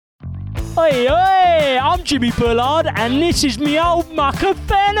Hey, hey, I'm Jimmy Bullard, and this is me old mucker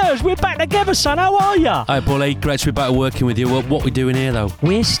Fenners. We're back together, son. How are ya? Hi, Bully. Great to be back working with you. What we doing here, though?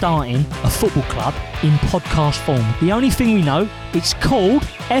 We're starting a football club in podcast form. The only thing we know, it's called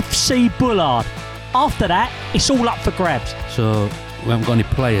FC Bullard. After that, it's all up for grabs. So, we haven't got any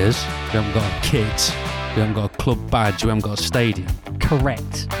players, we haven't got a kit, we haven't got a club badge, we haven't got a stadium.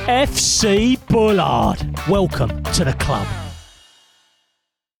 Correct. FC Bullard. Welcome to the club.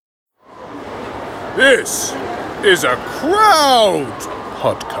 This is a Crowd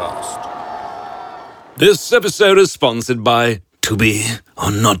Podcast. This episode is sponsored by To Be or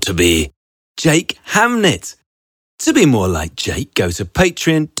Not To Be, Jake Hamnett. To be more like Jake, go to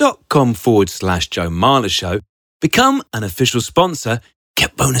patreon.com/Joe Marler Show, become an official sponsor,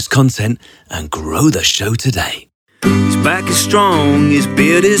 get bonus content, and grow the show today. His back is strong, his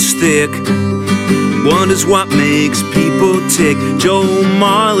beard is thick, wonders what makes people tick. Joe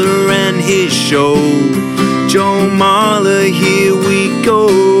Marler and his show. Joe Marler, here we go.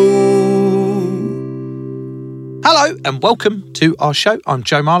 Hello and welcome to our show. I'm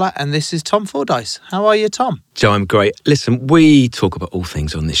Joe Marler and this is Tom Fordyce. How are you, Tom? Joe, I'm great. Listen, we talk about all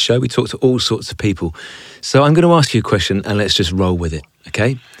things on this show. We talk to all sorts of people. So I'm going to ask you a question and let's just roll with it,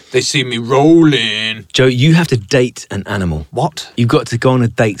 okay? They see me rolling. Joe, you have to date an animal. What? You've got to go on a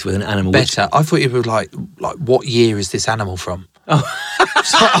date with an animal. Better. I thought you were like, what year is this animal from? Oh.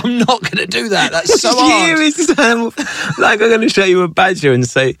 So I'm not going to do that. That's so hard. What year is this animal? Like, I'm going to show you a badger and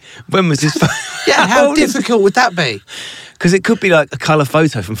say, when was this? Yeah, how difficult would that be? Because it could be like a colour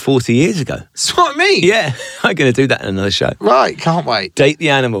photo from 40 years ago. That's what I mean. Yeah, I'm going to do that in another show. Right, can't wait. Date the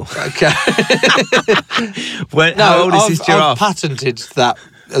animal. Okay. How old is this giraffe? I've patented that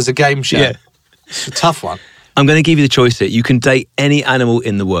as a game show. Yeah. It's a tough one. I'm going to give you the choice here. You can date any animal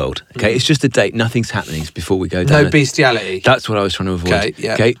in the world. Okay, It's just a date. Nothing's happening before we go down. No bestiality. That's what I was trying to avoid. Okay,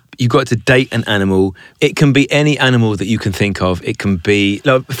 yeah. Okay, you've got to date an animal. It can be any animal that you can think of. It can be,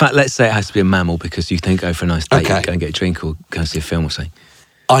 in fact, let's say it has to be a mammal because you think go for a nice date, Okay. go and get a drink or go and see a film or something.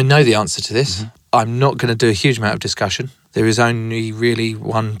 I know the answer to this. I'm not going to do a huge amount of discussion. There is only really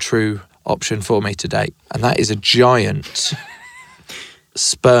one true option for me to date, and that is a giant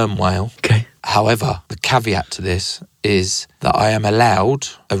sperm whale. Okay. However, the caveat to this is that I am allowed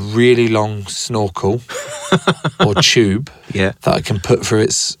a really long snorkel or tube Yeah. that I can put through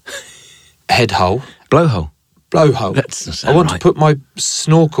its head hole. Blowhole. Blowhole. That doesn't sound I want right. to put my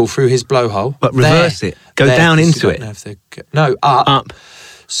snorkel through his blowhole. But reverse it. Go There, down 'cause into you it. don't know if no, up. Up.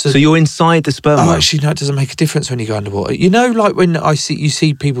 So you're inside the sperm Oh, whale. actually, no, it doesn't make a difference when you go underwater. You know, like when you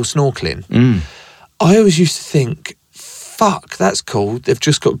see people snorkeling, I always used to think, fuck, that's cool. They've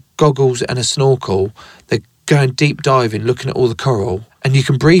just got goggles and a snorkel. They're going deep diving, looking at all the coral, and you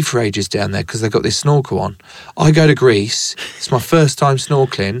can breathe for ages down there because they've got this snorkel on. I go to Greece. It's my first time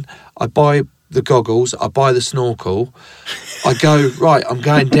snorkeling. I buy the goggles. I buy the snorkel. I go, right, I'm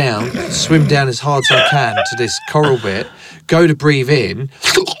going down, swim down as hard as I can to this coral bit, go to breathe in,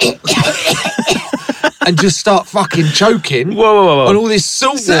 and just start fucking choking Whoa. on all this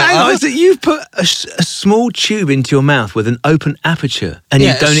salt So water. hang on, is that you've put a small tube into your mouth with an open aperture and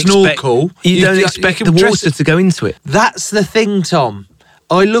Yeah, you don't a snorkel. expect you don't expect you the can dress water it- to go into it. That's the thing, Tom.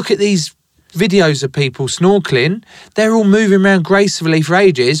 I look at these videos of people snorkeling. They're all moving around gracefully for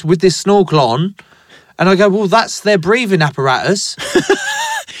ages with this snorkel on. And I go, well, that's their breathing apparatus.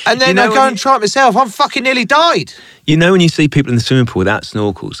 And then I go and try it myself. I'm fucking nearly died. You know when you see people in the swimming pool without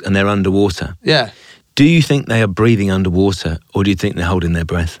snorkels and they're underwater, Yeah. do you think they are breathing underwater or do you think they're holding their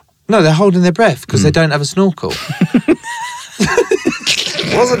breath? No, they're holding their breath because they don't have a snorkel.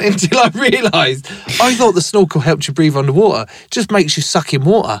 It wasn't until I realised. I thought the snorkel helped you breathe underwater. It just makes you suck in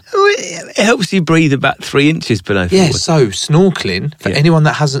water. It helps you breathe about 3 inches below Yeah, water. so snorkeling, for anyone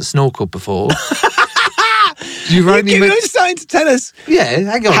that hasn't snorkeled before... You're starting to tell us Yeah,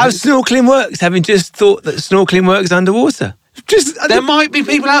 hang on. how snorkeling works, having just thought that snorkeling works underwater. There might be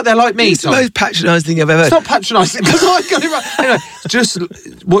people out there like me, It's the Tom. most patronising thing I've ever heard. It's not patronising because I got it right. Anyway, just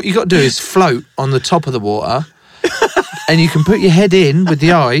what you got to do is float on the top of the water, and you can put your head in with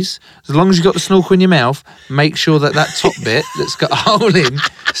the eyes. As long as you've got the snorkel in your mouth, make sure that top bit that's got a hole in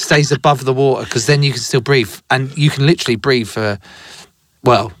stays above the water, because then you can still breathe, and you can literally breathe for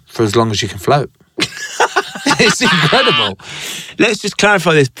as long as you can float. It's incredible. Let's just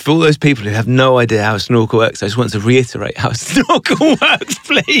clarify this for all those people who have no idea how a snorkel works. I just want to reiterate how a snorkel works,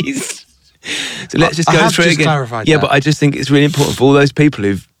 please. So let's just I go have through just it again. clarified Yeah, that. but I just think it's really important for all those people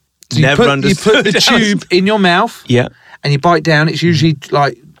who've never understood. You put the tube in your mouth, Yeah. and you bite down. It's usually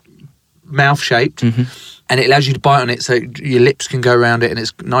like mouth-shaped, and it allows you to bite on it so your lips can go around it, and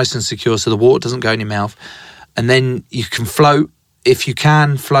it's nice and secure so the water doesn't go in your mouth. And then you can float. If you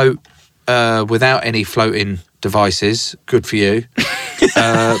can float without any floating devices, good for you.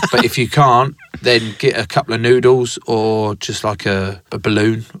 But if you can't, then get a couple of noodles or just like a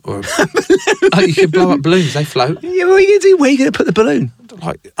balloon. Or you can blow up balloons, they float. Yeah, what are you going to do? Where are you going to put the balloon?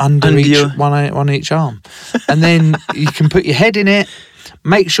 Like under each, one each arm. And then you can put your head in it,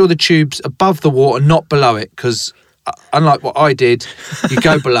 make sure the tube's above the water, not below it, because unlike what I did, you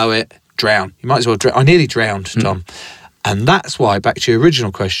go below it, drown. You might as well drown. I nearly drowned, Tom. And that's why, back to your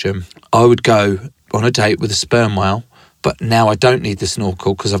original question, I would go on a date with a sperm whale, but now I don't need the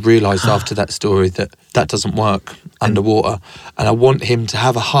snorkel because I've realised after that story that doesn't work underwater. And I want him to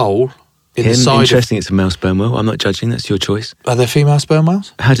have a hole in the side. Interesting, it's a male sperm whale. I'm not judging, that's your choice. Are there female sperm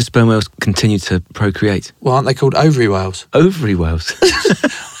whales? How do sperm whales continue to procreate? Well, aren't they called ovary whales? Ovary whales?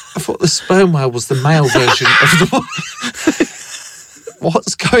 I thought the sperm whale was the male version of the...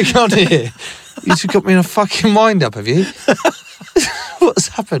 What's going on here? You two got me in a fucking wind-up, have you? What's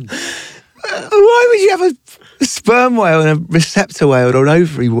happened? Why would you have a sperm whale and a receptor whale or an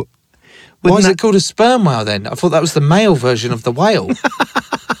ovary? Why is it called a sperm whale then? I thought that was the male version of the whale.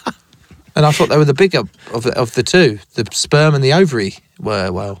 And I thought they were the bigger of the two, the sperm and the ovary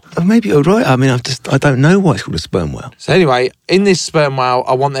whale. Oh, maybe you're right. I mean, I don't know why it's called a sperm whale. So anyway, in this sperm whale,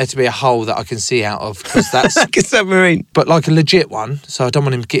 I want there to be a hole that I can see out of, because that's like a submarine, but like a legit one. So I don't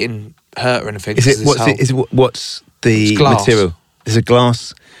want him getting hurt or anything. What's the glass. material? There's a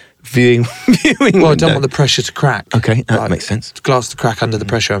glass viewing. Well, I don't want the pressure to crack. Okay, that makes sense. Glass to crack under the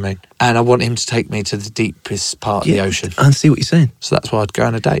pressure, I mean. And I want him to take me to the deepest part of the ocean. I see what you're saying. So that's why I'd go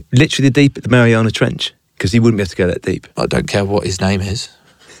on a date. Literally the Mariana Trench, because he wouldn't be able to go that deep. I don't care what his name is.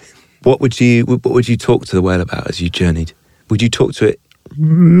 What would you talk to the whale about as you journeyed? Would you talk to it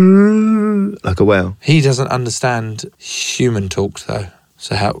like a whale? He doesn't understand human talk though.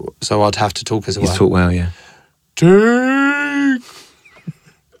 So I'd have to talk as a whale. You talk whale, yeah. Take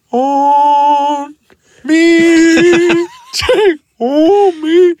on me. Take on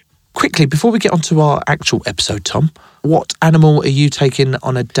me. Quickly, before we get onto our actual episode, Tom, what animal are you taking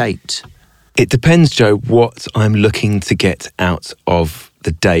on a date? It depends, Joe, what I'm looking to get out of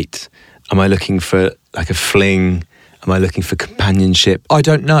the date. Am I looking for like a fling? Am I looking for companionship? I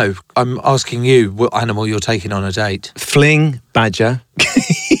don't know. I'm asking you what animal you're taking on a date. Fling, badger.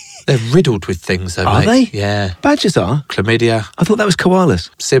 They're riddled with things though, Are mate. they? Yeah. Badgers are? Chlamydia. I thought that was koalas.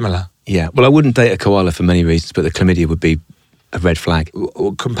 Similar. Yeah, well, I wouldn't date a koala for many reasons, but the chlamydia would be a red flag.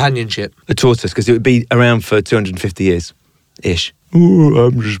 Or companionship. A tortoise, because it would be around for 250 years-ish. Oh,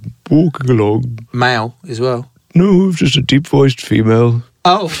 I'm just walking along. Male as well. No, it's just a deep-voiced female.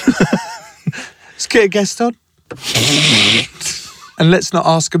 Oh. Let's get a guest on. And let's not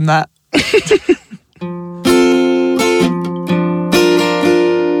ask him that.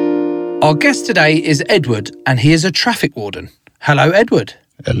 Our guest today is Edward, and he is a traffic warden. Hello, Edward.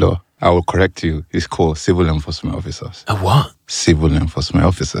 Hello. I will correct you. It's called civil enforcement officers. A what? Civil enforcement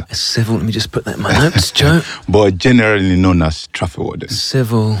officer. A civil, let me just put that in my notes, Joe. But generally known as traffic wardens.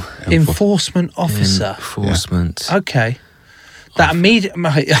 Civil Enforcement officer. enforcement. Okay. That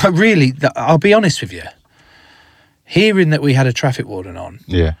really, I'll be honest with you. Hearing that we had a traffic warden on,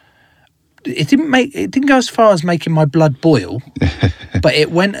 Yeah. it didn't go as far as making my blood boil, but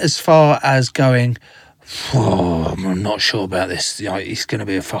it went as far as going, oh, I'm not sure about this. You know, it's going to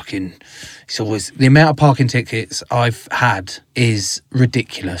be it's always, the amount of parking tickets I've had is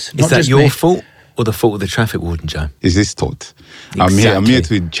ridiculous. Is that your fault or the fault of the traffic warden, Joe? Is this taught? Exactly. I'm here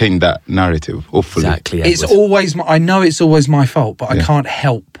to change that narrative, hopefully. Exactly. It's Edward. always, I know it's always my fault, but I Yeah. can't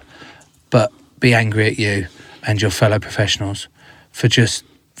help but be angry at you and your fellow professionals for just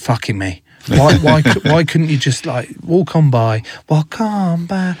fucking me. Why couldn't you just like walk on by? Walk on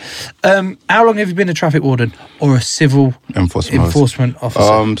by. How long have you been a traffic warden or a civil enforcement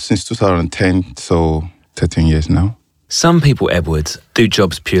officer? Since 2010, so 13 years now. Some people, Edward, do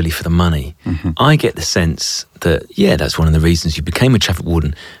jobs purely for the money. Mm-hmm. I get the sense that, yeah, that's one of the reasons you became a traffic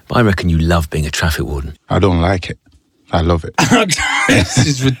warden, but I reckon you love being a traffic warden. I don't like it. I love it. This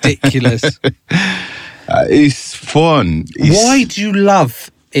is ridiculous. It's fun. Why do you love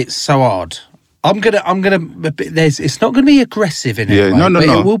it so hard? It's not gonna be aggressive in any way, no.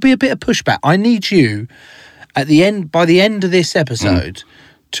 it will be a bit of pushback. I need you by the end of this episode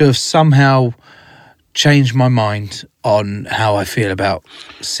to have somehow changed my mind on how I feel about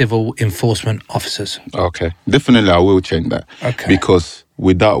civil enforcement officers. Okay. Definitely I will change that. Okay. Because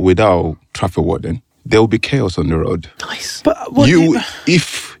without traffic warden, there will be chaos on the road. Nice. But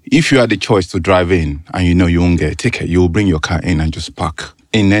If you had the choice to drive in and you know you won't get a ticket, you will bring your car in and just park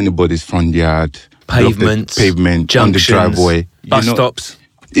in anybody's front yard, Pavements, pavement, junctions, on the driveway. bus stops.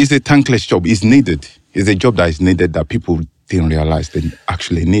 It's a thankless job. It's needed. It's a job that is needed that people didn't realize they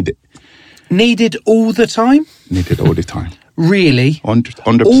actually need it. Needed all the time? Needed all the time. Really?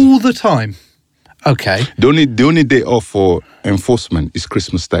 100%. All the time? Okay. The only day off for enforcement is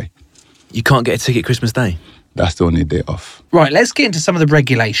Christmas Day. You can't get a ticket Christmas Day? That's the only day off. Right, let's get into some of the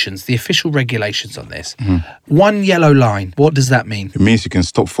regulations, the official regulations on this. 1 yellow line, what does that mean? It means you can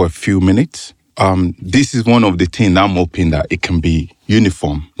stop for a few minutes. This is one of the things I'm hoping that it can be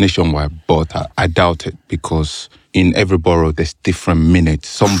uniform nationwide, but I doubt it because in every borough there's different minutes.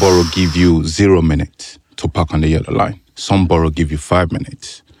 Some borough give you 0 minutes to park on the yellow line. Some borough give you 5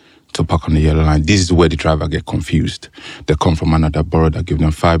 minutes to park on the yellow line. This is where the driver get confused. They come from another borough that give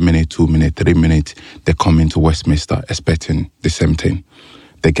them 5 minutes, 2 minutes, 3 minutes. They come into Westminster expecting the same thing.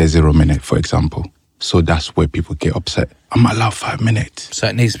 They get 0 minutes, for example. So that's where people get upset. I'm allowed 5 minutes. So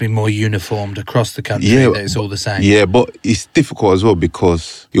it needs to be more uniformed across the country, that it's all the same. Yeah, but it's difficult as well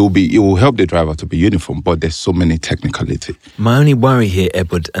because it will help the driver to be uniform, but there's so many technicalities. My only worry here,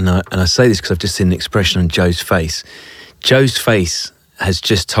 Edward, and I say this because I've just seen an expression on Joe's face. Joe's face has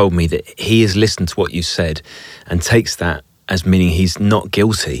just told me that he has listened to what you said and takes that as meaning he's not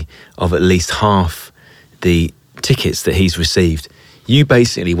guilty of at least half the tickets that he's received. You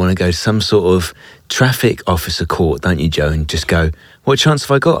basically want to go to some sort of traffic officer court, don't you, Joe, and just go, what chance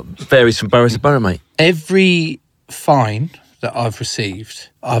have I got? Varies from borough to borough, mate. Every fine that I've received,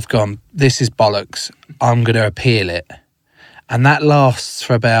 I've gone, this is bollocks, I'm going to appeal it. And that lasts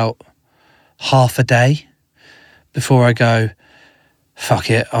for about half a day before I go, fuck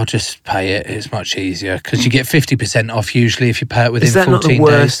it, I'll just pay it. It's much easier because you get 50% off usually if you pay it within 14 days. Is that not the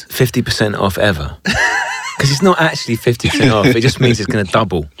worst 50% off ever? Because it's not actually 50% off. It just means it's going to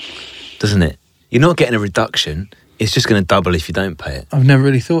double, doesn't it? You're not getting a reduction. It's just going to double if you don't pay it. I've never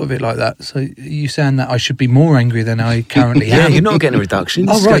really thought of it like that. So you saying that I should be more angry than I currently Yeah, am? you're not getting a reduction.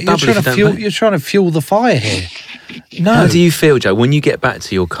 Oh, It's right, going to double if you don't pay. you're trying to fuel the fire here. No. How do you feel, Joe, when you get back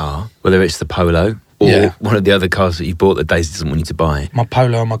to your car, whether it's the Polo or one of the other cars that you bought that Daisy doesn't want you to buy? My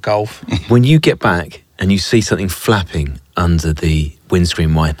Polo and my Golf. When you get back and you see something flapping under the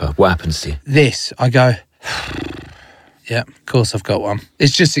windscreen wiper, what happens to you? This, I go, yeah, of course I've got one.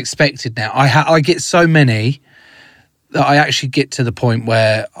 It's just expected now. I get so many that I actually get to the point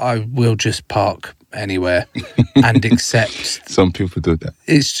where I will just park anywhere and accept. Some people do that.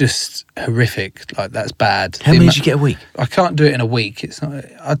 It's just horrific. Like, that's bad. How many did you get a week? I can't do it in a week. It's not.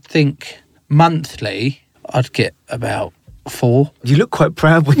 I think monthly I'd get about 4. You look quite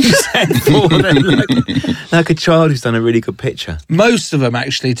proud when you said 4 then, like a child who's done a really good picture. Most of them,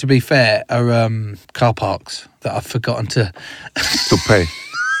 actually, to be fair, are car parks that I've forgotten to pay.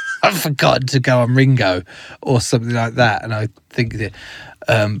 I've forgotten to go on Ringo or something like that, and I think that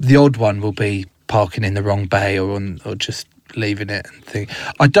the odd one will be parking in the wrong bay or just leaving it and think.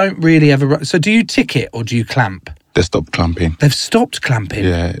 I don't really ever. So, do you ticket or do you clamp? They stopped clamping. They've stopped clamping.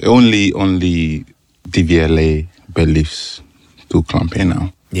 Yeah, only DVLA beliefs do clamping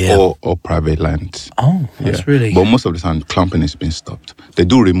now. Yeah. Or private lands. Oh, that's really. But most of the time, clamping has been stopped. They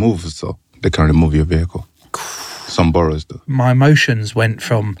do remove, so they can remove your vehicle. Some boroughs do. My emotions went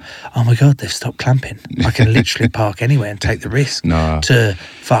from, oh my God, they've stopped clamping. I can literally park anywhere and take the risk. No. To,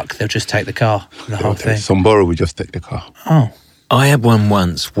 fuck, they'll just take the car, the whole thing. Some borough will just take the car. Oh. I had one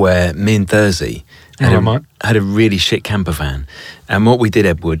once where me and Thursday had a really shit camper van. And what we did,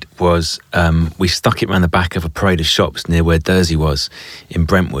 Edward, was we stuck it around the back of a parade of shops near where Thursday was in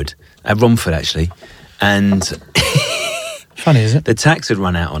Brentwood, at Romford actually. And funny, is it? The tax had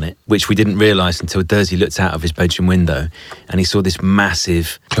run out on it, which we didn't realise until Thursday looked out of his bedroom window and he saw this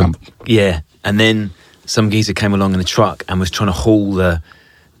massive clamp. Yeah. And then some geezer came along in a truck and was trying to haul the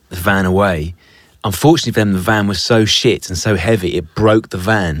van away. Unfortunately for them, the van was so shit and so heavy, it broke the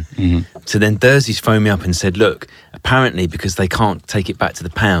van. Mm-hmm. So then Thursday's phoned me up and said, look, apparently because they can't take it back to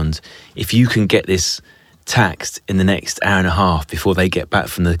the pound, if you can get this taxed in the next hour and a half before they get back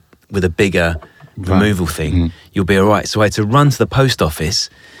from with a bigger removal thing, you'll be all right. So I had to run to the post office.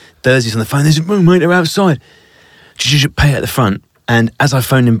 Thursday's on the phone, there's a room, mate, they're outside. Pay at the front. And as I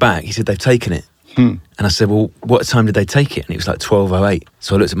phoned him back, he said, they've taken it. And I said, well, what time did they take it? And it was like 12:08.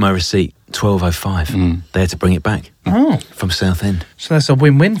 So I looked at my receipt, 12:05. They had to bring it back from Southend. So that's a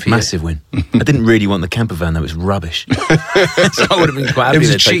win-win for you. Massive win. I didn't really want the camper van, though. It was rubbish. So I would have been quite happy. It was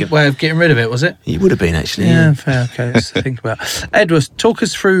a cheap way of getting rid of it, was it? It would have been, actually. Yeah, fair. Okay, let's think about it. Edward, talk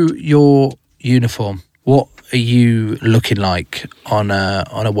us through your uniform. What are you looking like on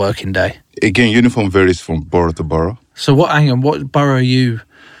a working day? Again, uniform varies from borough to borough. So what borough are you?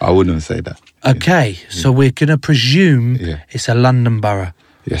 I wouldn't say that. Okay, so we're going to presume it's a London borough.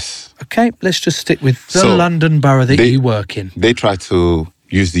 Yes. Okay, let's just stick with the London borough that you work in. They try to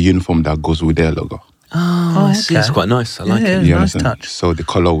use the uniform that goes with their logo. Oh, I see. That's quite nice. I like it. Yeah, nice touch. So the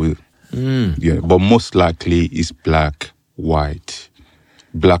colour will Yeah, but most likely it's black, white,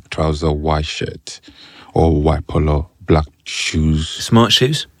 black trouser, white shirt, or white polo, black shoes, Smart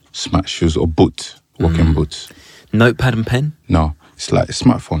shoes? smart shoes, or boots, walking boots. Notepad and pen? No, it's like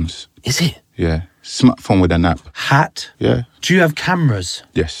smartphones. Is it? Yeah, smartphone with an app. Hat. Yeah, Do you have cameras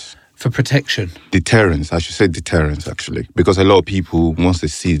yes. for protection? Deterrence, I should say deterrence actually, because a lot of people, once they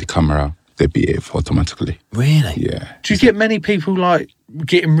see the camera, they behave automatically. Really? Yeah. Do you get many people like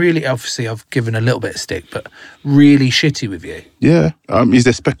getting really, obviously I've given a little bit of stick, but really shitty with you? Yeah, it's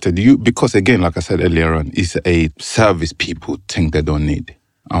expected. Because again, like I said earlier on, it's a service people think they don't need.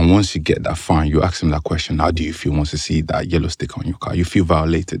 And once you get that fine, you ask them that question, how do you feel once you see that yellow sticker on your car? You feel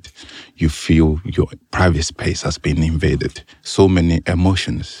violated. You feel your private space has been invaded. So many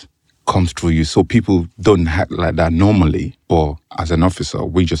emotions come through you. So people don't act like that normally. But as an officer,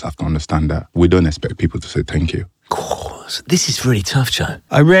 we just have to understand that we don't expect people to say thank you. Course. This is really tough, Joe.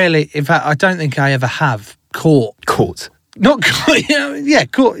 I rarely, in fact, I don't think I ever have caught. Not caught,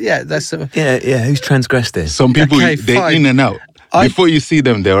 caught, yeah, that's... Yeah, who's transgressed this? Some people, Okay, they're fine. in and out. Before you see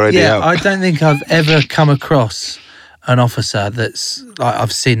them, they're already out. I don't think I've ever come across an officer that's like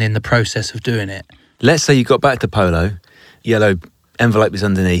I've seen in the process of doing it. Let's say you got back to polo, yellow envelope is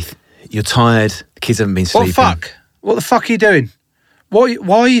underneath, you're tired, the kids haven't been sleeping. What the fuck are you doing? Why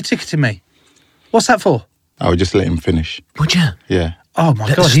are you ticketing me? What's that for? I would just let him finish. Would you? Yeah. Oh my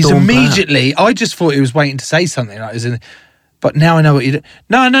Let the God, he's storm burn. immediately... I just thought he was waiting to say something. But now I know what you do.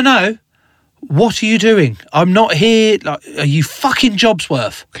 No. What are you doing? I'm not here. Like, are you fucking jobs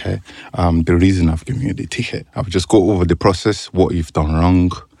worth? Okay. The reason I've given you the ticket, I'll just go over the process, what you've done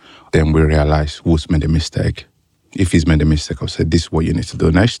wrong. Then we realize who's made a mistake. If he's made a mistake, I'll say, this is what you need to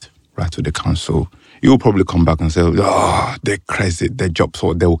do next. Write to the council. You'll probably come back and say, oh, they're crazy, their jobs,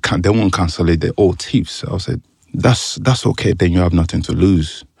 so they won't cancel it, they're all thieves. So I'll say, that's okay, then you have nothing to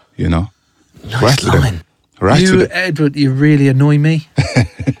lose, you know? Nice line. Edward, you really annoy me.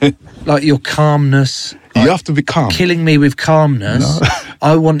 Like your calmness. You have to be calm. Killing me with calmness. No.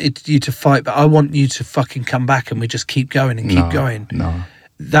 I wanted you to fight, but I want you to fucking come back and we just keep going and keep going. No.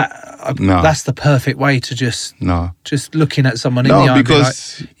 That's the perfect way to just looking at someone in the eye and be like,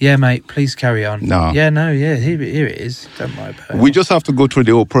 yeah, mate, please carry on. Here it is. Don't worry about it. We just have to go through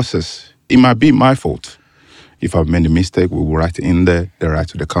the whole process. It might be my fault. If I've made a mistake, we will write it in there. They write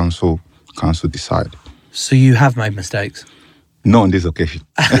to the council decide. So you have made mistakes? No, on this occasion.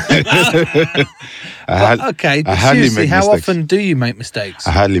 Seriously, how often do you make mistakes?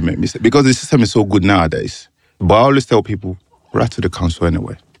 I hardly make mistakes because the system is so good nowadays. But I always tell people, write to the council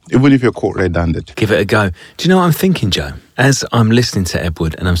anyway, even if you're caught red-handed. Give it a go. Do you know what I'm thinking, Joe? As I'm listening to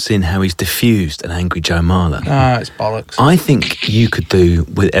Edward and I'm seeing how he's diffused an angry Joe Marler. It's bollocks. I think you could do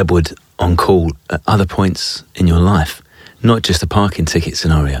with Edward on call at other points in your life. Not just a parking ticket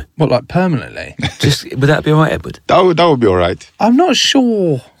scenario. What, like permanently? Would that be all right, Edward? That would be all right. I'm not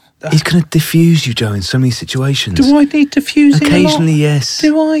sure. He's going to diffuse you, Joe, in so many situations. Do I need diffusing? Occasionally, yes.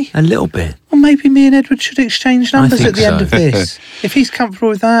 Do I? A little bit. Well, maybe me and Edward should exchange numbers at the end so. of this. If he's comfortable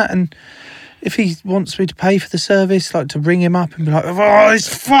with that, and if he wants me to pay for the service, like to ring him up and be like, oh, this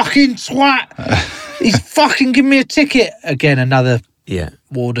fucking twat. He's fucking giving me a ticket. Again, another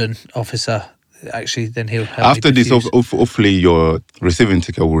warden officer. Actually, then he'll help after me this, diffuse. hopefully your receiving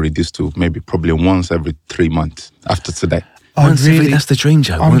ticket will reduce to probably once every 3 months after today. That's the dream,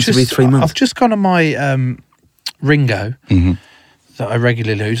 Joe. Once every 3 months. I've just gone on my Ringo that I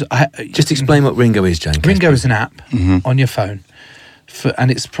regularly lose. Just explain what Ringo is, Jane. Ringo is an app on your phone, and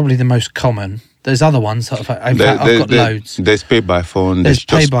it's probably the most common. There's other ones that I've got loads. There's pay by phone. There's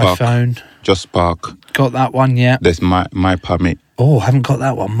pay Just by Park, phone. Just Park. Got that one, yeah. There's my permit. Oh, haven't got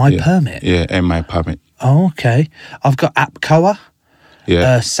that one. My permit. Yeah, and my permit. Oh, okay. I've got AppCoa.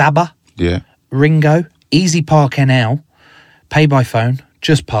 Yeah. Saba. Yeah. Ringo. Easy Park NL. Pay by phone.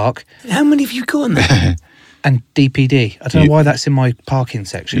 Just Park. How many have you got on there? And DPD. I don't know why that's in my parking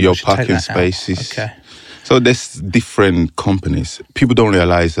section. Your parking spaces. Okay. So there's different companies. People don't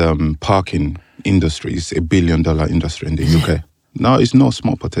realize parking industry is $1 billion industry in the UK. No, it's not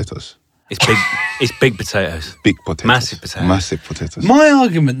small potatoes. It's big. It's big potatoes. Big potatoes. Massive potatoes. Massive potatoes. My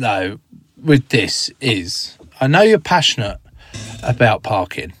argument, though, with this is, I know you're passionate about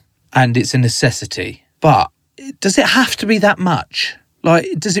parking and it's a necessity, but does it have to be that much? Like,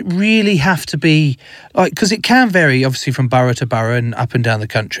 does it really have to be, like, because it can vary, obviously, from borough to borough and up and down the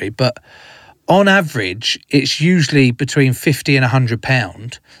country, but on average, it's usually between £50 and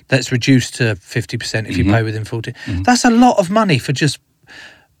 £100 that's reduced to 50% if you pay within 40. That's a lot of money for just,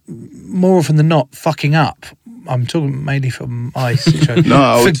 more often than not, fucking up. I'm talking mainly from my situation.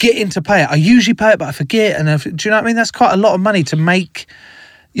 Forgetting to pay it. I usually pay it, but I forget. And do you know what I mean? That's quite a lot of money to make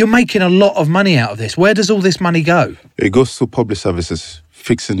You're making a lot of money out of this. Where does all this money go? It goes to public services,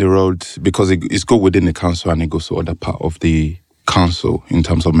 fixing the roads, because it's go within the council and it goes to other part of the council in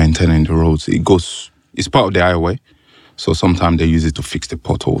terms of maintaining the roads. It's part of the highway, so sometimes they use it to fix the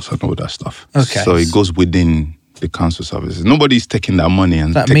potholes and all that stuff. Okay. So it goes within the council services. Nobody's taking that money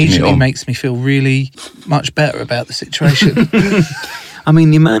and That taking it immediately on. makes me feel really much better about the situation. I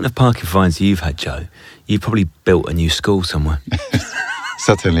mean, the amount of parking fines you've had, Joe, you've probably built a new school somewhere.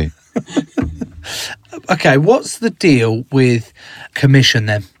 Certainly. Okay, what's the deal with commission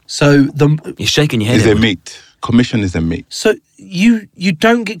then? So You're shaking your head. It's a Edward. meat. Commission is a meat. So you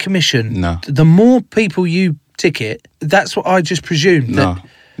don't get commission. No. The more people you ticket, that's what I just presumed. No, That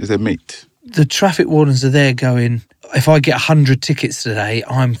it's a meat. the traffic wardens are there going, if I get 100 tickets today,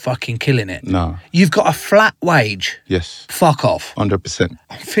 I'm fucking killing it. No. You've got a flat wage. Yes. Fuck off. 100%.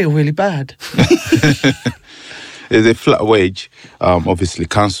 I feel really bad. It's a flat wage. Obviously,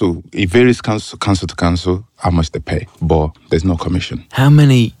 it varies council to council how much they pay, but there's no commission. How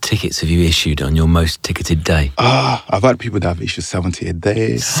many tickets have you issued on your most ticketed day? I've had people that have issued 70 a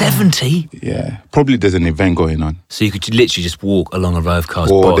day. 70? Yeah. Probably there's an event going on. So you could literally just walk along a row of cars,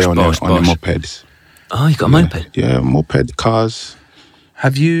 Or bosh, they're on bosh, the bosh. mopeds. Oh, you got a moped? Yeah, moped, cars.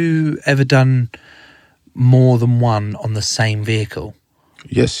 Have you ever done more than one on the same vehicle?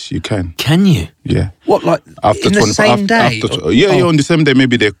 Yes, you can. Can you? Yeah. What, like After in the 20 same day? Yeah, on the same day,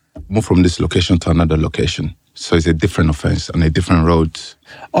 maybe they move from this location to another location. So it's a different offence on a different road.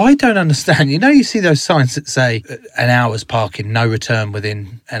 I don't understand. You know, you see those signs that say an hour's parking, no return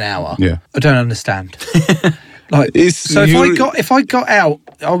within an hour. Yeah. I don't understand. Like, It's- so if I got out,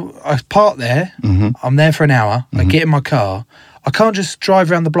 I park there. Mm-hmm. I'm there for an hour. I get in my car. I can't just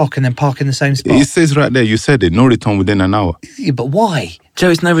drive around the block and then park in the same spot. It says right there, you said it, no return within an hour. Yeah, but why?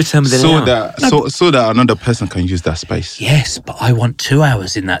 Joe, it's no return within an hour. So that another person can use that space. Yes, but I want 2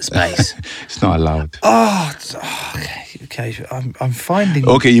 hours in that space. It's not allowed. Okay. I'm finding.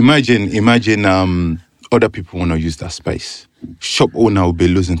 Okay, imagine other people want to use that space. Shop owner will be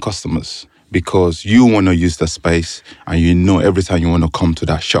losing customers because you want to use the space and you know every time you want to come to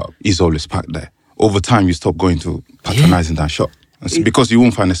that shop, it's always packed there. Over time, you stop going to patronizing that shop. It's because you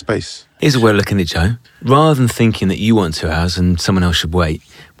won't find a space. Here's a way of looking at it, Joe. Rather than thinking that you want 2 hours and someone else should wait,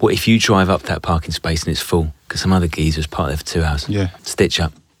 what if you drive up that parking space and it's full? Because some other geezer's parked there for 2 hours. Yeah. Stitch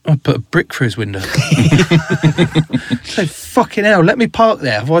up. I'll put a brick through his window. So fucking hell, let me park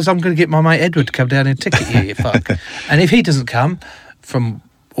there. Otherwise, I'm going to get my mate Edward to come down and ticket you, you fuck. And if he doesn't come from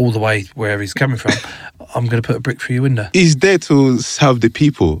all the way wherever he's coming from, I'm going to put a brick through your window. It's there to serve the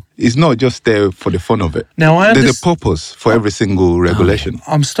people. It's not just there for the fun of it. Now, There's a purpose for every single regulation.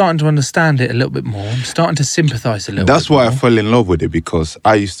 I'm starting to understand it a little bit more. I'm starting to sympathise a little bit. That's why I more. fell in love with it, because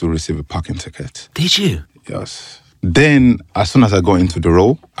I used to receive a parking ticket. Did you? Yes. Then, as soon as I got into the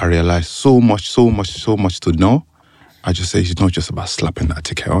role, I realized so much to know. I just say it's not just about slapping that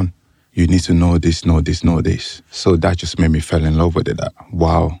ticket on. You need to know this, know this, know this. So that just made me fall in love with it. That,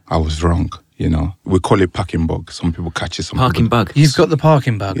 wow, I was wrong. You know, we call it parking bug. Some people catch it. Some Parking people, bug. You've got the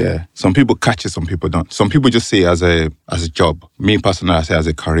parking bug. Yeah. Some people catch it. Some people don't. Some people just see it as a job. Me personally, I say as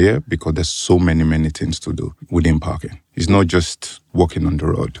a career, because there's so many things to do within parking. It's not just walking on the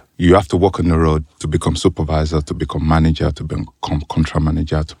road. You have to walk on the road to become supervisor, to become manager, to become contract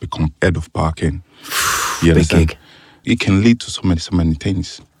manager, to become head of parking. You Big understand? gig. It can lead to so many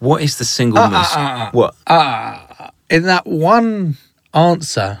things. What is the single most... What? In that one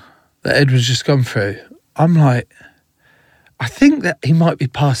answer that Edward's just gone through, I'm like, I think that he might be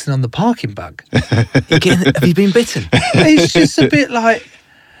passing on the parking bug. Have you been bitten? It's just a bit like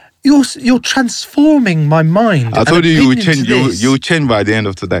you're transforming my mind. I told and you will opinion change. to this. You will change by the end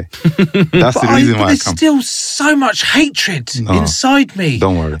of today. That's the But reason why I there's come. still so much hatred No, inside me.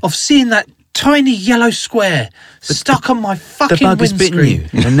 don't worry. Of seeing that tiny yellow square stuck on my The fucking bug has bitten windscreen.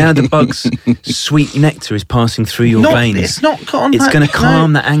 you, and now the bug's sweet nectar is passing through your veins. It's not got on It's that- going to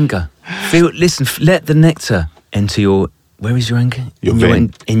calm no. that anger. Listen, let the nectar enter your... Where is your anger? Your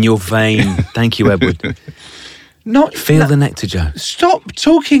vein. In your vein. Thank you, Edward. Feel the nectar, Joe. Stop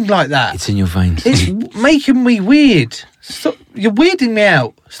talking like that. It's in your veins. It's making me weird. Stop! You're weirding me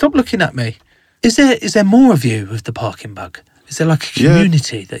out. Stop looking at me. Is there more of you with the parking bug? Is there like a Yeah.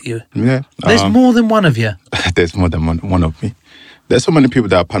 community that you? Yeah. There's more than one of you. There's more than one of me. There's so many people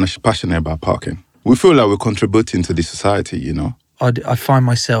that are passionate about parking. We feel like we're contributing to the society, you know. I find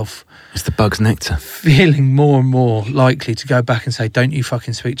myself It's the bug's nectar. feeling more and more likely to go back and say, "Don't you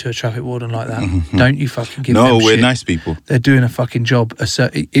fucking speak to a traffic warden like that? Don't you fucking give them No, we're shit. nice people. They're doing a fucking job.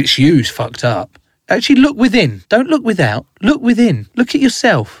 It's you's fucked up. Actually, look within. Don't look without. Look within. Look at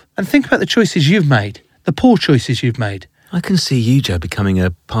yourself and think about the choices you've made, the poor choices you've made. I can see you, Joe, becoming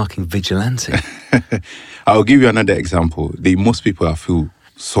a parking vigilante. I'll give you another example. The most people I feel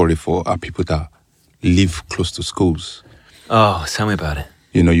sorry for are people that live close to schools. Oh, tell me about it.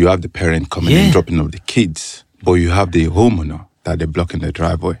 You know, you have the parent coming in, dropping off the kids, but you have the homeowner that they're blocking their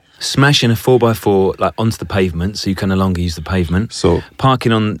driveway. Smashing a 4x4 like onto the pavement so you can no longer use the pavement. So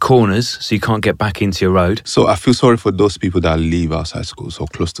parking on corners so you can't get back into your road. So I feel sorry for those people that live outside schools or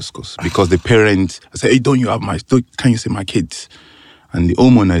close to schools because the parents say, hey, can you see my kids? And the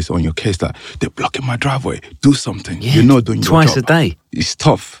homeowner is on your case like, they're blocking my driveway. Do something. Yeah, you're not doing your job. Twice a day. It's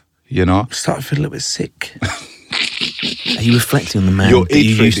tough, you know? I'm starting to feel a little bit sick. Are you reflecting on the man Your that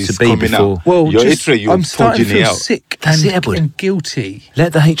you used to be before? Out. Well, I'm starting to feel sick and guilty.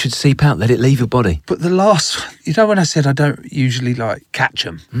 Let the hatred seep out. Let it leave your body. But the last, when I said I don't usually catch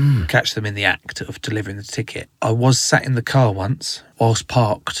them in the act of delivering the ticket, I was sat in the car once whilst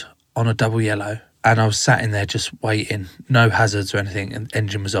parked on a double yellow, and I was sat in there just waiting, no hazards or anything, and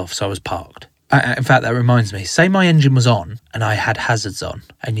engine was off, so I was parked. In fact, that reminds me, say my engine was on and I had hazards on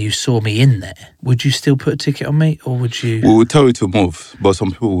and you saw me in there, would you still put a ticket on me or would you? We will tell you to move, but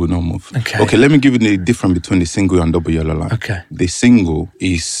some people will not move. Okay, let me give you the difference between the single and double yellow line. Okay. The single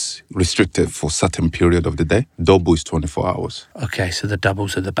is restricted for certain period of the day. Double is 24 hours. Okay, so the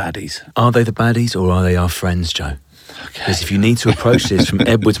doubles are the baddies. Are they the baddies or are they our friends, Joe? Because if you need to approach this from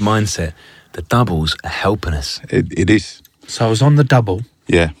Edward's mindset, the doubles are helping us. It is. So I was on the double.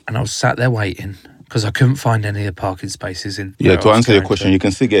 Yeah. And I was sat there waiting because I couldn't find any of the parking spaces in. Yeah, to answer your question, you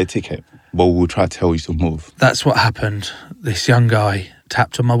can still get a ticket, but we'll try to tell you to move. That's what happened. This young guy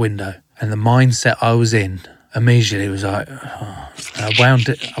tapped on my window and the mindset I was in immediately was like, I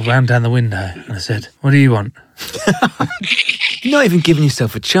wound down the window and I said, what do you want? You're not even giving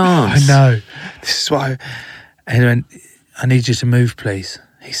yourself a chance. I know. This is why. And he went, I need you to move, please.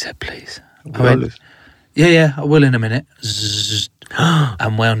 He said, please. I went, yeah, I will in a minute. Zzz,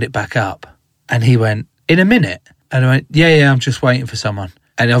 and wound it back up. And he went, in a minute? And I went, yeah, I'm just waiting for someone.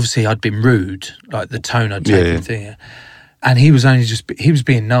 And obviously I'd been rude, like the tone I'd taken. Yeah. And he was he was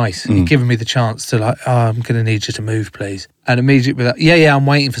being nice. He'd given me the chance to I'm going to need you to move, please. And immediately, I'm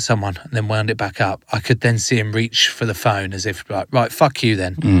waiting for someone. And then wound it back up. I could then see him reach for the phone as if, right, fuck you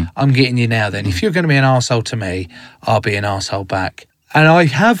then. I'm getting you now then. If you're going to be an arsehole to me, I'll be an arsehole back. And I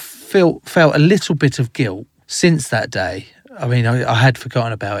have felt a little bit of guilt since that day. I mean, I had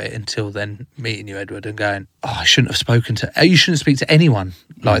forgotten about it until then, meeting you, Edward, and going, I shouldn't have spoken to... You shouldn't speak to anyone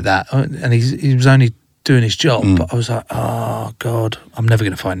like that. And he was only doing his job, but I was like, oh, God, I'm never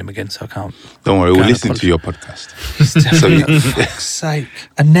going to find him again, so I can't... Don't worry, we'll listen to your podcast. For fuck's sake.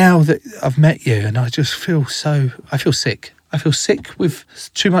 And now that I've met you, and I just feel I feel sick. I feel sick with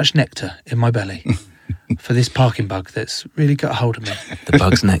too much nectar in my belly. For this parking bug that's really got a hold of me. The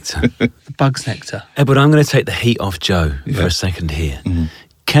bug's nectar. The bug's nectar. Edward, I'm going to take the heat off Joe for a second here.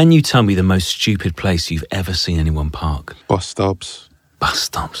 Can you tell me the most stupid place you've ever seen anyone park? Bus stops. Bus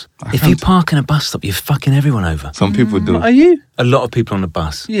stops? If you park in a bus stop, you're fucking everyone over. Some people do. Are you? A lot of people on the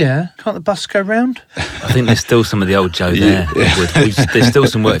bus. Yeah. Can't the bus go round? I think there's still some of the old Joe there, Edward. There's still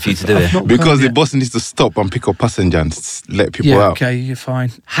some work for you to do there. Because the bus needs to stop and pick up passengers and let people out. Okay, you're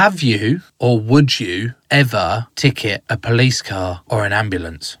fine. Have you, or would you, ever ticket a police car or an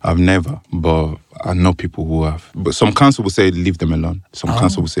ambulance? I've never, but I know people who have. But some council will say, leave them alone. Some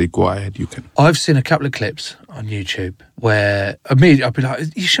council will say, go ahead, you can. I've seen a couple of clips on YouTube where immediately I'd be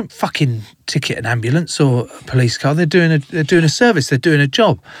like, you shouldn't fucking ticket an ambulance or a police car. They're doing a service. They're doing a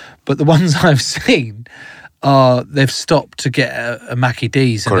job. But the ones I've seen are they've stopped to get a Mackie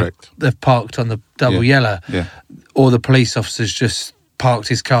D's and they've parked on the double yellow. Yeah. Or the police officer's just parked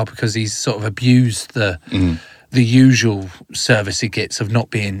his car because he's sort of abused the usual service he gets of not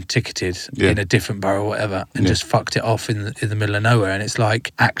being ticketed in a different borough or whatever and just fucked it off in the middle of nowhere. And it's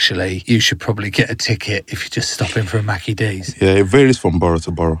like, actually, you should probably get a ticket if you just stop in for a Mackie D's. Yeah, it varies from borough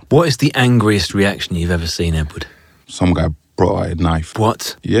to borough. What is the angriest reaction you've ever seen, Edward? Some guy brought out a knife.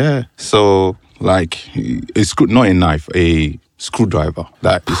 What? Yeah. So, not a knife, a screwdriver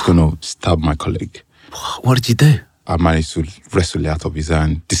that is going to stab my colleague. What did you do? I managed to wrestle it out of his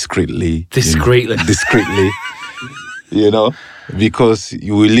hand discreetly. Discreetly? Discreetly. Because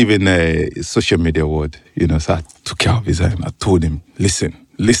we live in a social media world, so I took it out of his hand. I told him, listen,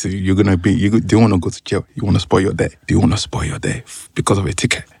 you're going to do you want to go to jail? You want to spoil your day? Do you want to spoil your day because of a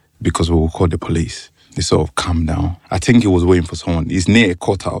ticket? Because we will call the police. They sort of calm down. I think he was waiting for someone. He's near a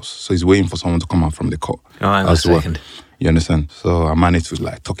courthouse, so he's waiting for someone to come out from the court. Oh, hang on a second. You understand? So I managed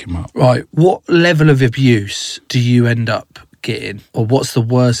to talk him out. Right. What level of abuse do you end up getting? Or what's the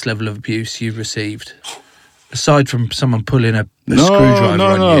worst level of abuse you've received? Aside from someone pulling a screwdriver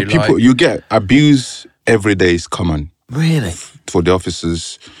on you. People, you get abuse every day is common. Really? For the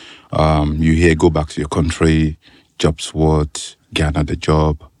officers, you hear go back to your country, job's what, get another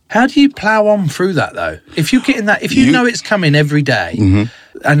job. How do you plough on through that though? If you get in that, if you know it's coming every day,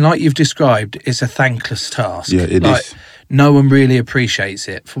 and like you've described, it's a thankless task. Yeah, it is. No one really appreciates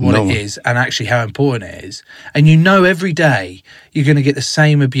it for what it is and actually how important it is. And you know every day you're going to get the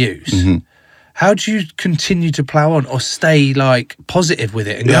same abuse. How do you continue to plough on or stay like positive with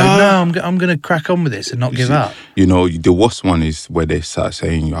it and go, no, I'm going to crack on with this and not give up? You know, the worst one is where they start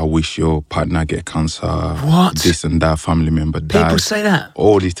saying, I wish your partner get cancer. What? This and that family member died. People say that?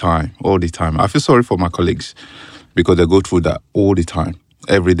 All the time. I feel sorry for my colleagues because they go through that all the time.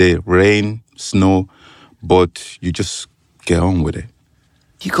 Every day, rain, snow, but you just get on with it.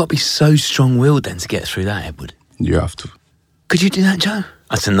 You got to be so strong-willed then to get through that, Edward. You have to. Could you do that, Joe?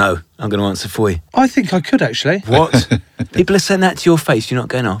 I said no. I'm going to answer for you. I think I could actually. What? People are saying that to your face. You're not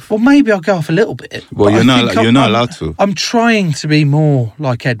going off. Well, maybe I'll go off a little bit. Well, but you're not allowed to. I'm trying to be more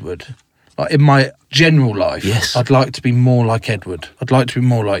like Edward. Like in my general life, yes. I'd like to be more like Edward. I'd like to be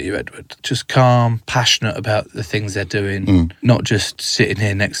more like you, Edward. Just calm, passionate about the things they're doing, not just sitting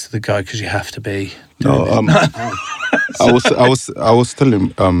here next to the guy because you have to be. No, I was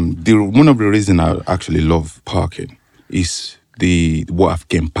telling him one of the reasons I actually love parking is what I've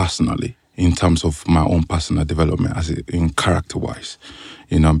gained personally in terms of my own personal development in character-wise,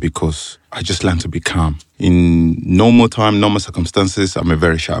 because I just learned to be calm. In normal time, normal circumstances, I'm a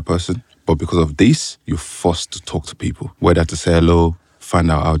very shy person. But because of this, you're forced to talk to people, whether to say hello, find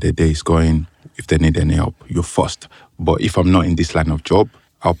out how their day is going, if they need any help, you're forced. But if I'm not in this line of job,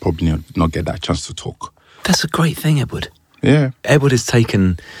 I'll probably not get that chance to talk. That's a great thing, Edward. Yeah. Edward has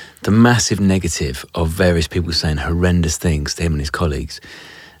taken the massive negative of various people saying horrendous things to him and his colleagues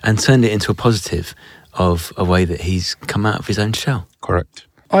and turned it into a positive of a way that he's come out of his own shell. Correct.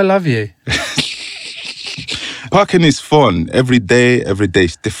 I love you. Parking is fun. Every day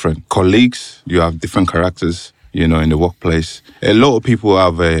is different. Colleagues, you have different characters, in the workplace. A lot of people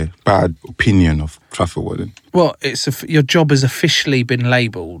have a bad opinion of traffic warden. Well, your job has officially been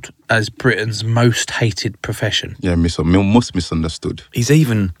labelled as Britain's most hated profession. Yeah, most misunderstood. He's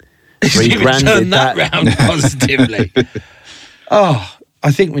even rebranded turned that round positively.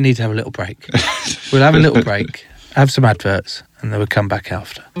 I think we need to have a little break. We'll have a little break, have some adverts, and then we'll come back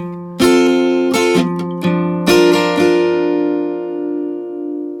after.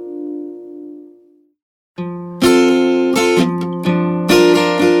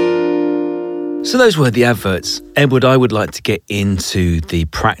 So those were the adverts. Edward, I would like to get into the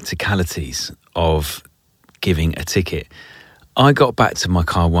practicalities of giving a ticket. I got back to my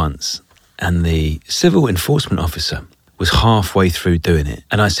car once and the civil enforcement officer was halfway through doing it.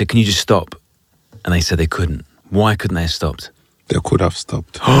 And I said, can you just stop? And they said they couldn't. Why couldn't they have stopped? They could have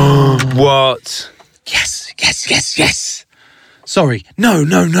stopped. What? Yes. Sorry. No.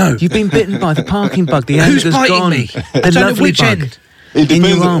 You've been bitten by the parking bug. The Who's anger's biting gone. me? A lovely bug. End? It In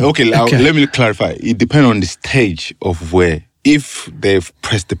depends. your arm. Okay, let me clarify. It depends on the stage of where. If they've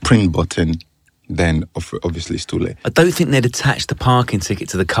pressed the print button, then obviously it's too late. I don't think they'd attach the parking ticket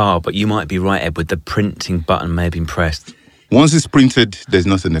to the car, but you might be right, Edward. The printing button may have been pressed. Once it's printed, there's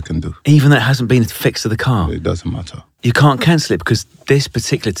nothing they can do. Even though it hasn't been fixed to the car. It doesn't matter. You can't cancel it because this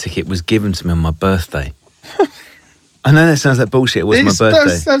particular ticket was given to me on my birthday. I know that sounds like bullshit. It was my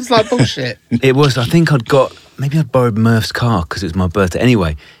birthday. That sounds like bullshit. It was. I think maybe I'd borrowed Murph's car because it was my birthday.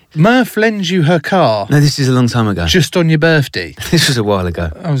 Anyway. Murph lends you her car. No, this is a long time ago. Just on your birthday. This was a while ago.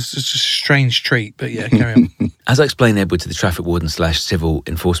 That was just a strange treat, but yeah, carry on. As I explained, Edward, to the traffic warden / civil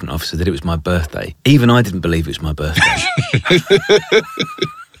enforcement officer that it was my birthday, even I didn't believe it was my birthday.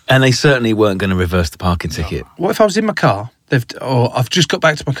 And they certainly weren't going to reverse the parking ticket. What if I was in my car? I've just got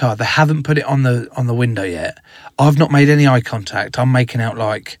back to my car. They haven't put it on the window yet. I've not made any eye contact. I'm making out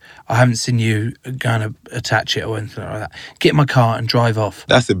like I haven't seen you going to attach it or anything like that. Get in my car and drive off.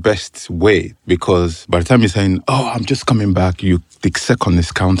 That's the best way because by the time you're saying, I'm just coming back, the second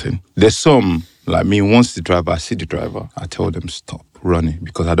is counting. There's some, like me, once I see the driver, I tell them stop running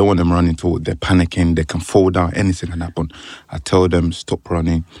because I don't want them running toward. They're panicking. They can fall down. Anything can happen. I tell them stop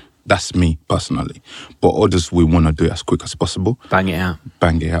running. That's me personally. But others, we want to do it as quick as possible. Bang it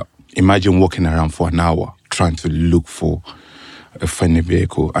out. Imagine walking around for an hour trying to look for a friendly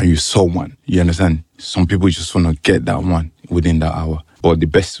vehicle and you saw one. You understand? Some people just want to get that one within that hour. But the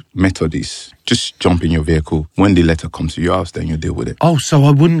best method is just jump in your vehicle. When the letter comes to your house, then you deal with it. Oh, so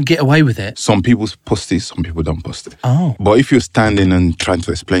I wouldn't get away with it? Some people post it, some people don't post it. Oh. But if you're standing and trying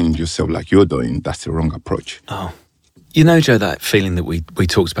to explain yourself like you're doing, that's the wrong approach. Oh. You know, Joe, that feeling that we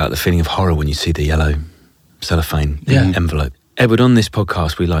talked about, the feeling of horror when you see the yellow cellophane envelope. Edward, on this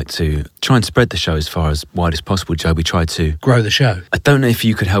podcast, we like to try and spread the show as far as wide as possible, Joe. We try to Grow the show. I don't know if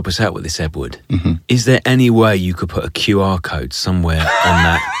you could help us out with this, Edward. Mm-hmm. Is there any way you could put a QR code somewhere on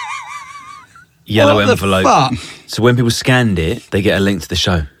that yellow What the envelope? fuck? So when people scanned it, they get a link to the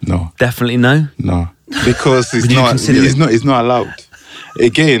show? No, Definitely no? no, because Would you consider it? it's not allowed.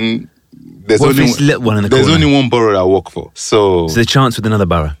 Again, there's What if only it's little one in the there's corner? only one borough I work for, so So the chance with another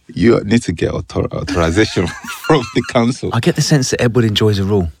borough? you need to get authorization from the council. I get the sense that Edward enjoys a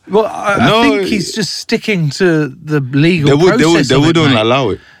rule. Well, I No, think he's just sticking to the legal They process. wouldn't mate. allow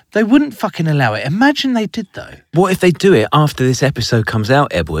it. They wouldn't fucking allow it. Imagine they did, though. What if they do it after this episode comes out,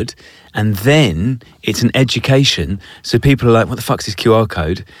 Edward, and then it's an education, so people are like, what the fuck's this QR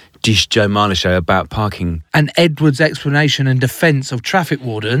code? Dish Joe Marler show about parking And Edward's explanation and defence of traffic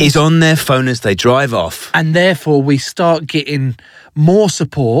wardens is on their phone as they drive off. and therefore we start getting more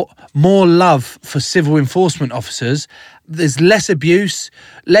support, more love for civil enforcement officers. There's less abuse,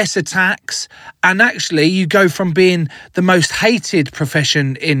 less attacks, and actually you go from being the most hated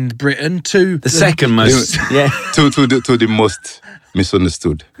profession in Britain to The second most, yeah. to the most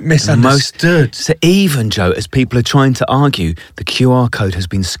misunderstood. misunderstood. So even, Joe, as people are trying to argue the QR code has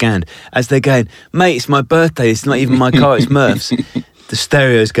been scanned, as they're going, mate, it's my birthday, it's not even my car, it's Murph's. The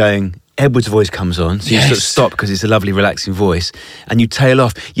stereo's going, Edward's voice comes on, so you sort of stop because it's a lovely relaxing voice, and you tail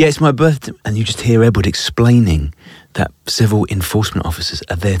off, yeah, it's my birthday, and you just hear Edward explaining that civil enforcement officers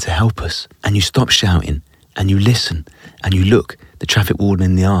are there to help us, and you stop shouting, and you listen, and you look the traffic warden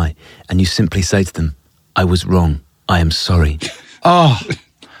in the eye, and you simply say to them, I was wrong, I am sorry. Oh,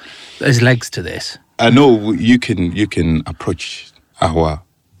 there's legs to this. I know you can approach our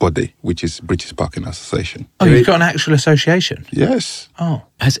body, which is British Parking Association. Oh, you've got an actual association? Yes, Oh.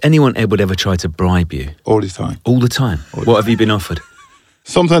 Has anyone, Edward, ever tried to bribe you? all the time. All the time? What have you been offered?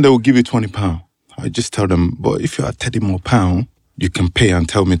 Sometimes they will give you £20. I just tell them, but if you are £30 more, you can pay and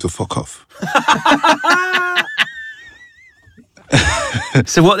tell me to fuck off.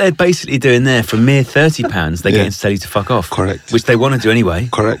 So what they're basically doing there, for a mere £30, they're Yeah. getting to tell you to fuck off. Correct. Which they want to do anyway.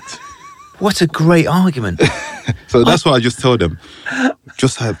 Correct. What a great argument. So that's why I just tell them,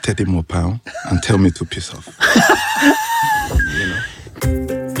 just have £30 more and tell me to piss off.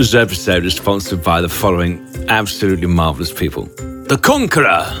 This episode is sponsored by the following absolutely marvellous people. The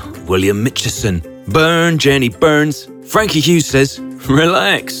Conqueror, William Mitchison. Burn, Jenny Burns. Frankie Hughes says,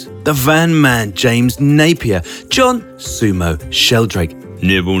 relax. The Van Man, James Napier. John Sumo Sheldrake.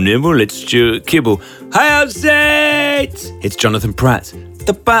 Nibble, nibble, it's Stuart Kibble. How's it? It's Jonathan Pratt.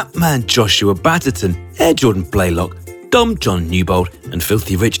 The Batman, Joshua Batterton. Air Jordan Blaylock. Dom John Newbold and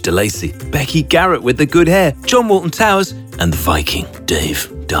Filthy Rich DeLacy. Becky Garrett with the good hair. John Walton Towers. And the Viking,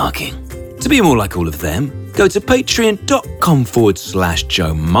 Dave Darking. To be more like all of them, go to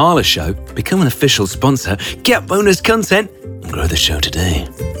patreon.com/Joe Marler Show, become an official sponsor, get bonus content, and grow the show today.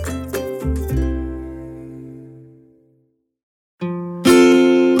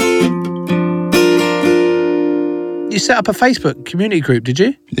 You set up a Facebook community group, did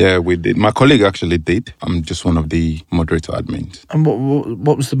you? Yeah, we did. My colleague actually did. I'm just one of the moderator admins. And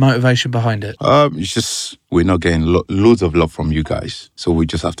what was the motivation behind it? It's just we're not getting loads of love from you guys, so we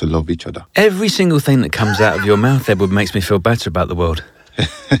just have to love each other. Every single thing that comes out of your mouth, Edward, makes me feel better about the world.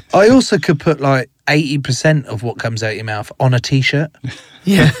 I also could put like 80% of what comes out your mouth on a T-shirt.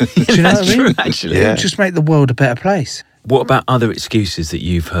 Yeah, Do you know that's what I true, mean? actually. Yeah. Just make the world a better place. What about other excuses that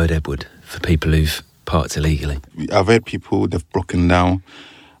you've heard, Edward, for people who've parked illegally? I've heard people, they've broken down.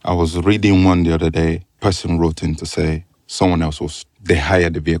 I was reading one the other day. Person wrote in to say someone else they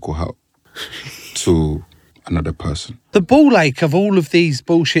hired the vehicle out to another person. The ball ache of all of these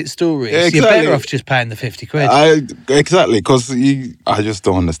bullshit stories. Yeah, You're exactly. better off just paying the 50 quid. Exactly, because I just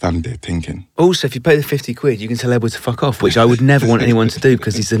don't understand their thinking. Also, if you pay the 50 quid, you can tell Edward to fuck off, which I would never want anyone to do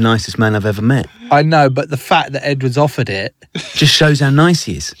because he's the nicest man I've ever met. I know, but the fact that Edward's offered it, Just shows how nice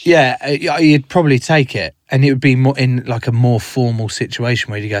he is. yeah, you'd probably take it. And it would be more in like a more formal situation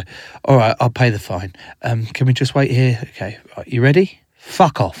where you go, all right, I'll pay the fine. Can we just wait here? Okay, right, you ready?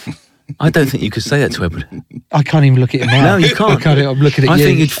 Fuck off. I don't think you could say that to Edward. I can't even look at him now. No, you can't. I'm looking at I you.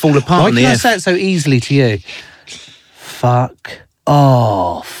 think you'd fall apart Why on the can I F. say it so easily to you? Fuck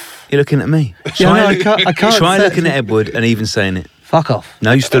off. You're looking at me. Yeah, no, I can't Try say- looking at Edward and even saying it. Fuck off.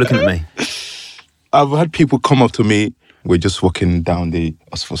 No, you're still looking at me. I've had people come up to me. We're just walking down the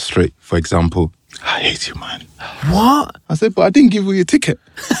Oxford Street, for example. I hate you, man. What? I said, but I didn't give you a ticket.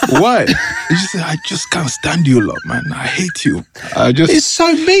 Why? He just said, I just can't stand you a lot, man. I hate you. It's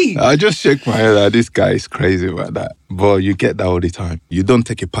so mean. I just shake my head like, this guy is crazy about that. But you get that all the time. You don't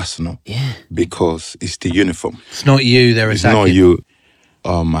take it personal. Yeah. Because it's the uniform. It's not you they're It's attacking. not you.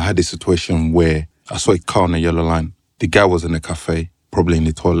 I had a situation where I saw a car on a yellow line. The guy was in the cafe, probably in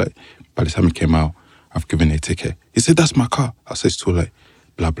the toilet. By the time he came out, I've given a ticket. He said, that's my car. I said, it's too late.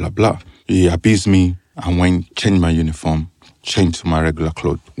 Blah, blah, blah. He abused me. I went, changed my uniform, changed to my regular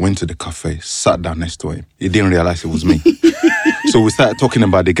clothes, went to the cafe, sat down next to him. He didn't realize it was me. So we started talking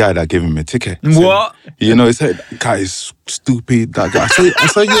about the guy that gave him a ticket. What? You know, he said, guy is stupid, that guy. I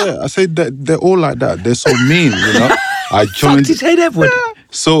said, yeah. I said, they're all like that. They're so mean, you know. I joined. Fucked his head, Edward.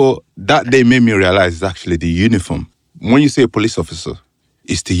 So that day made me realize it's actually the uniform. When you say a police officer,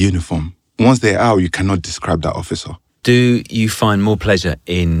 it's the uniform. Once they're out, you cannot describe that officer. Do you find more pleasure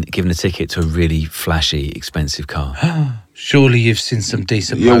in giving a ticket to a really flashy, expensive car? Surely you've seen some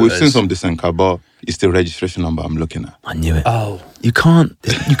decent Yeah, motors. we've seen some decent car, but it's the registration number I'm looking at. I knew it. Oh. You can't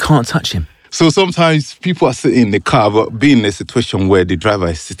touch him. So sometimes people are sitting in the car, but being in a situation where the driver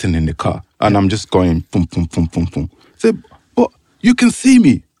is sitting in the car, and I'm just going, boom, boom, boom, boom, boom. I said, but you can see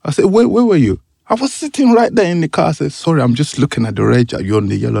me. I said, where were you? I was sitting right there in the car. I said, sorry, I'm just looking at the reg. You're on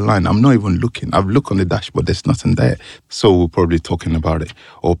the yellow line. I'm not even looking. I've looked on the dashboard. There's nothing there. So we're probably talking about it.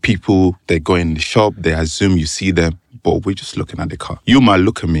 Or people, they go in the shop, they assume you see them, but we're just looking at the car. You might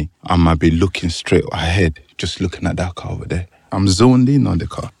look at me. I might be looking straight ahead, just looking at that car over there. I'm zoned in on the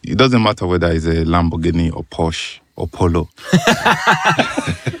car. It doesn't matter whether it's a Lamborghini or Porsche or Polo.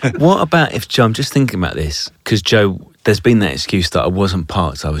 What about if, Joe, I'm just thinking about this, because, Joe, there's been that excuse that I wasn't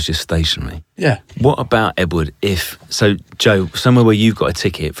parked, I was just stationary. Yeah. What about, Edward, so, Joe, somewhere where you've got a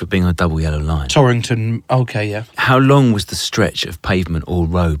ticket for being on a double yellow line. Torrington, okay, yeah. How long was the stretch of pavement or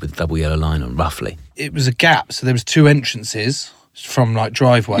road with the double yellow line on, roughly? It was a gap, so there was two entrances from like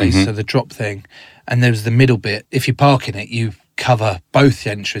driveways, so the drop thing, and there was the middle bit. If you park in it, you cover both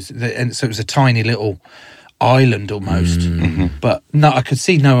the entrances, and so it was a tiny little island almost. But no, I could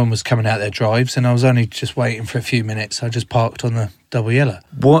see no one was coming out their drives, and I was only just waiting for a few minutes. I just parked on the double yellow.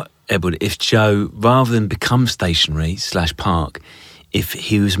 What, Edward, if Joe, rather than become stationary / park, if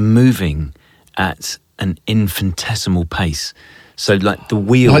he was moving at an infinitesimal pace? So like the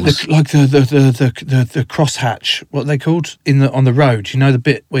wheels, like the crosshatch, what are they called on the road? You know the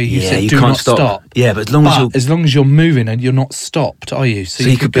bit where you said you do can't not stop. Yeah, but as long as you're moving and you're not stopped, are you? So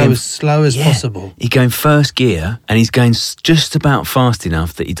you could go as slow as possible. He's going first gear and he's going just about fast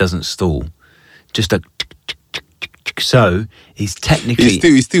enough that he doesn't stall. Just a so he's technically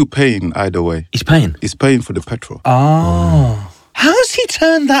He's still paying either way. He's paying. He's paying for the petrol. Oh. How's he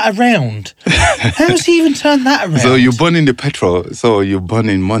turned that around? How's he even turned that around? So you're burning the petrol, so you're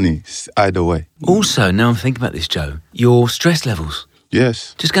burning money either way. Also, now I'm thinking about this, Joe, your stress levels.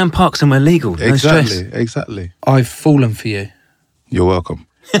 Yes. Just go and park somewhere legal. No stress. Exactly. I've fallen for you. You're welcome.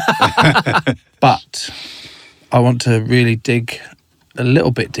 But I want to really dig a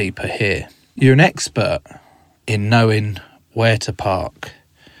little bit deeper here. You're an expert in knowing where to park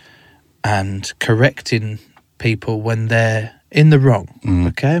and correcting people when they're in the wrong,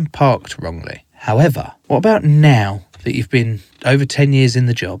 okay, and parked wrongly. However, what about now that you've been over 10 years in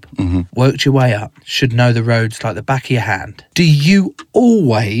the job, worked your way up, should know the roads like the back of your hand? Do you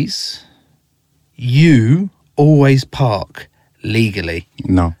always park legally?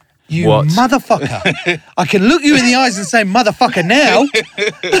 No. You What? motherfucker. I can look you in the eyes and say motherfucker now.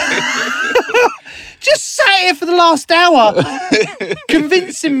 Just sat here for the last hour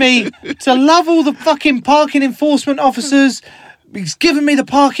convincing me to love all the fucking parking enforcement officers. He's given me the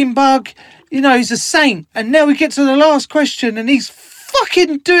parking bug. You know, he's a saint. And now we get to the last question and he's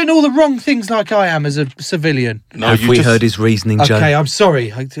fucking doing all the wrong things like I am as a civilian. No, Have we heard his reasoning, Joe? Okay, I'm sorry.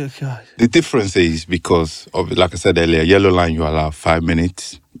 The difference is because of, like I said earlier, yellow line you allow 5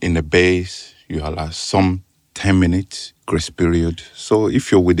 minutes. In the base, you allow some 10 minutes grace period. So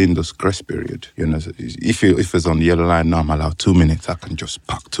if you're within those grace period, you know, if it's on the yellow line, now I'm allowed 2 minutes. I can just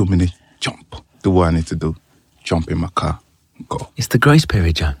park 2 minutes, jump, do what I need to do, jump in my car, go. It's the grace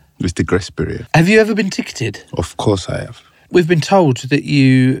period, Joe. It's the grace period. Have you ever been ticketed? Of course I have. We've been told that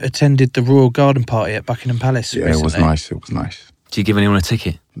you attended the Royal Garden Party at Buckingham Palace Yeah, recently. it was nice. It was nice. Do you give anyone a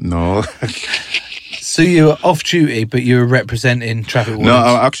ticket? No. So you were off duty, but you were representing Traffic Wardens?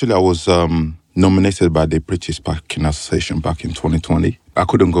 No, I was nominated by the British Parking Association back in 2020. I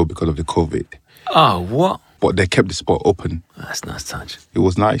couldn't go because of the COVID. Oh, what? But they kept the spot open. That's a nice touch. It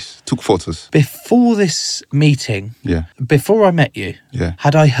was nice. Took photos. Before this meeting, Yeah. before I met you, Yeah.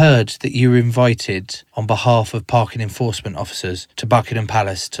 had I heard that you were invited on behalf of parking enforcement officers to Buckingham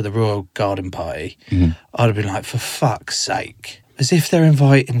Palace to the Royal Garden Party, I'd have been like, for fuck's sake. As if they're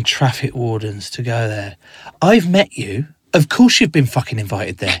inviting traffic wardens to go there. I've met you. Of course you've been fucking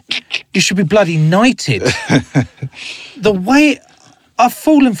invited there. You should be bloody knighted. The way I've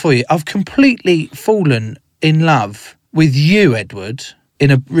fallen for you, I've completely fallen in love with you, Edward, in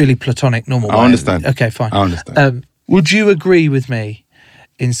a really platonic, normal way. I understand. Okay, fine. I understand. Would you agree with me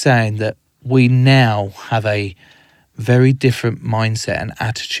in saying that we now have a very different mindset and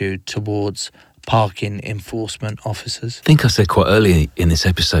attitude towards parking enforcement officers? I think I said quite early in this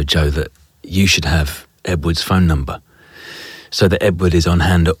episode, Joe, that you should have Edward's phone number so that Edward is on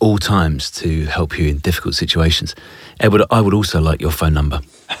hand at all times to help you in difficult situations. Edward, I would also like your phone number.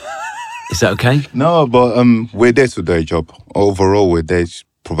 Is that okay? No, but we're there to do a job. Overall, we're there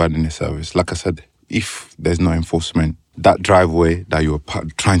providing a service. Like I said, if there's no enforcement, that driveway that you're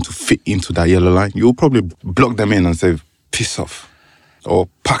trying to fit into that yellow line, you'll probably block them in and say, piss off. Or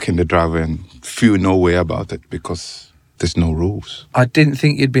park in the driveway and feel no way about it because there's no rules. I didn't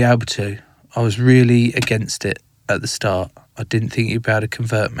think you'd be able to. I was really against it at the start. I didn't think you'd be able to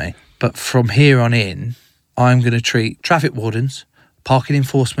convert me. But from here on in, I'm going to treat traffic wardens, parking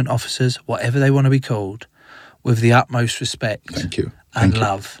enforcement officers, whatever they want to be called, with the utmost respect. Thank you. And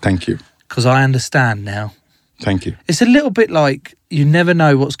love. Thank you. Because I understand now. Thank you. It's a little bit like you never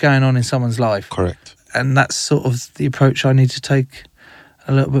know what's going on in someone's life. Correct. And that's sort of the approach I need to take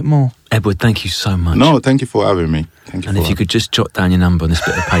a little bit more. Edward, thank you so much. No, thank you for having me. Thank you. And if you could just jot down your number on this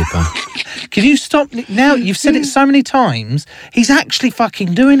bit of paper. Can you stop now? You've said it so many times. He's actually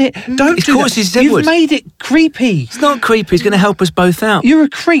fucking doing it. Don't Of do course that. he's Edward. You've made it creepy. It's not creepy. He's going to help us both out. You're a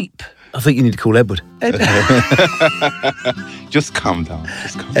creep. I think you need to call Edward. Just calm down.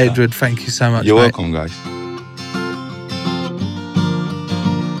 Edward, thank you so much. You're mate. welcome, guys.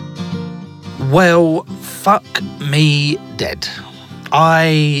 Well, fuck me dead.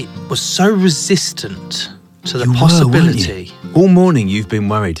 I was so resistant to the You were, possibility. weren't you? All morning you've been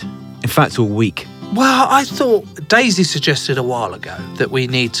worried. In fact, all week. Well, I thought Daisy suggested a while ago that we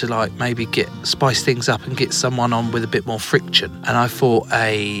need to maybe spice things up and get someone on with a bit more friction. And I thought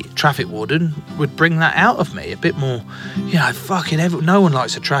a traffic warden would bring that out of me a bit more. No one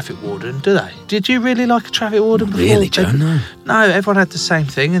likes a traffic warden, do they? Did you really like a traffic warden before? Really, Joe? No. No, everyone had the same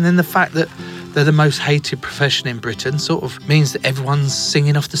thing. And then the fact that they're the most hated profession in Britain sort of means that everyone's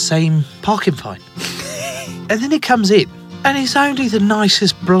singing off the same parking fine. And then he comes in. And he's only the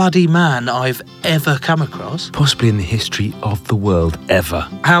nicest bloody man I've ever come across. Possibly in the history of the world ever.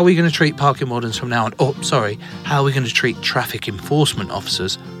 How are we going to treat parking wardens from now on? How are we going to treat traffic enforcement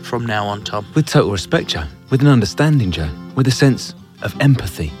officers from now on, Tom? With total respect, Joe. With an understanding, Joe. With a sense of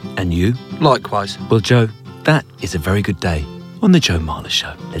empathy. And you? Likewise. Well, Joe, that is a very good day on the Joe Marler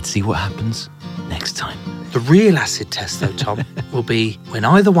Show. Let's see what happens next time. The real acid test, though, Tom, will be when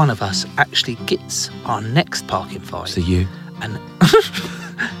either one of us actually gets our next parking fine. So you? And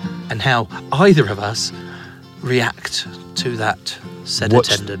and how either of us react to that said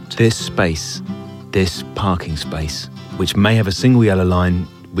Watch attendant. this parking space, which may have a single yellow line,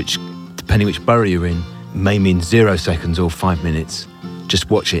 which, depending which borough you're in, may mean 0 seconds or 5 minutes. Just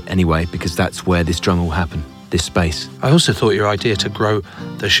watch it anyway, because that's where this drama will happen, this space. I also thought your idea to grow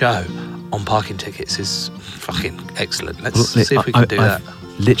the show on parking tickets is fucking excellent. Let's see if we can do that.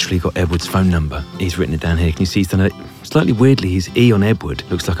 I've literally got Edward's phone number. He's written it down here. Can you see he's done it? Slightly weirdly, his E on Edward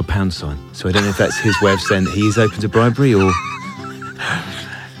looks like a pound sign. So I don't know if that's his way of saying that he is open to bribery or...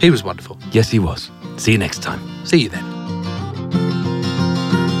 He was wonderful. Yes, he was. See you next time. See you then.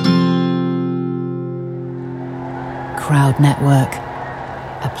 Crowd Network,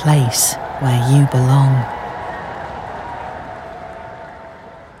 a place where you belong.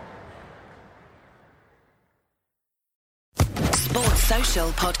 Sports Social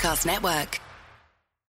Podcast Network.